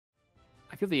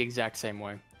feel the exact same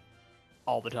way.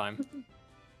 All the time.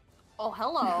 Oh,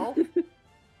 hello.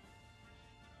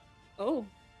 Oh.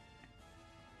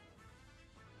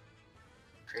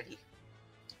 Pretty.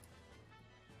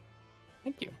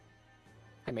 Thank you.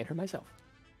 I made her myself.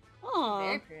 Aw.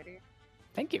 Very pretty.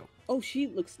 Thank you. Oh, she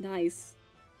looks nice.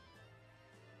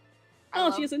 I Oh,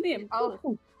 love- she has a name. Oh.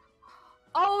 Cool.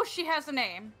 Oh, she has a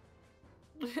name.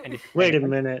 And if- Wait a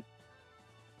minute.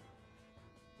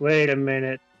 Wait a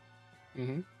minute.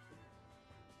 Mm-hmm.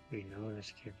 We know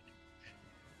this character.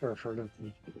 Or heard of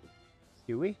me.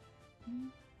 Do we?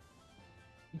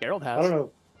 Gerald has. I don't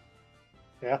know.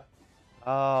 Yeah.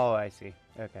 Oh, I see.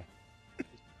 Okay.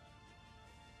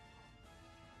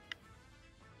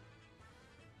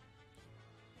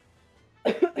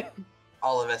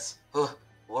 All of us. Ooh,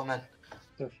 woman.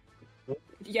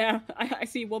 Yeah, I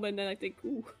see woman and I think,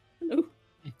 ooh, hello.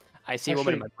 I see a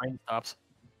woman and Actually- my brain stops.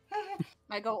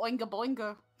 I go oinga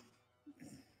boinga.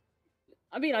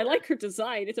 I mean, I like her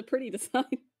design. It's a pretty design.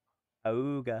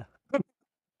 Auga.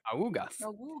 Auga.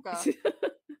 No wooga.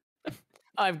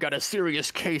 I've got a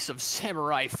serious case of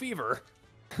samurai fever.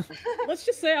 Let's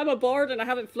just say I'm a bard and I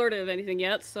haven't flirted with anything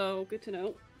yet, so good to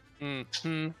know.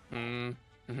 Mm-hmm.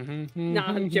 Nah,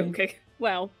 I'm joking.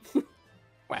 Well.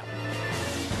 Wow.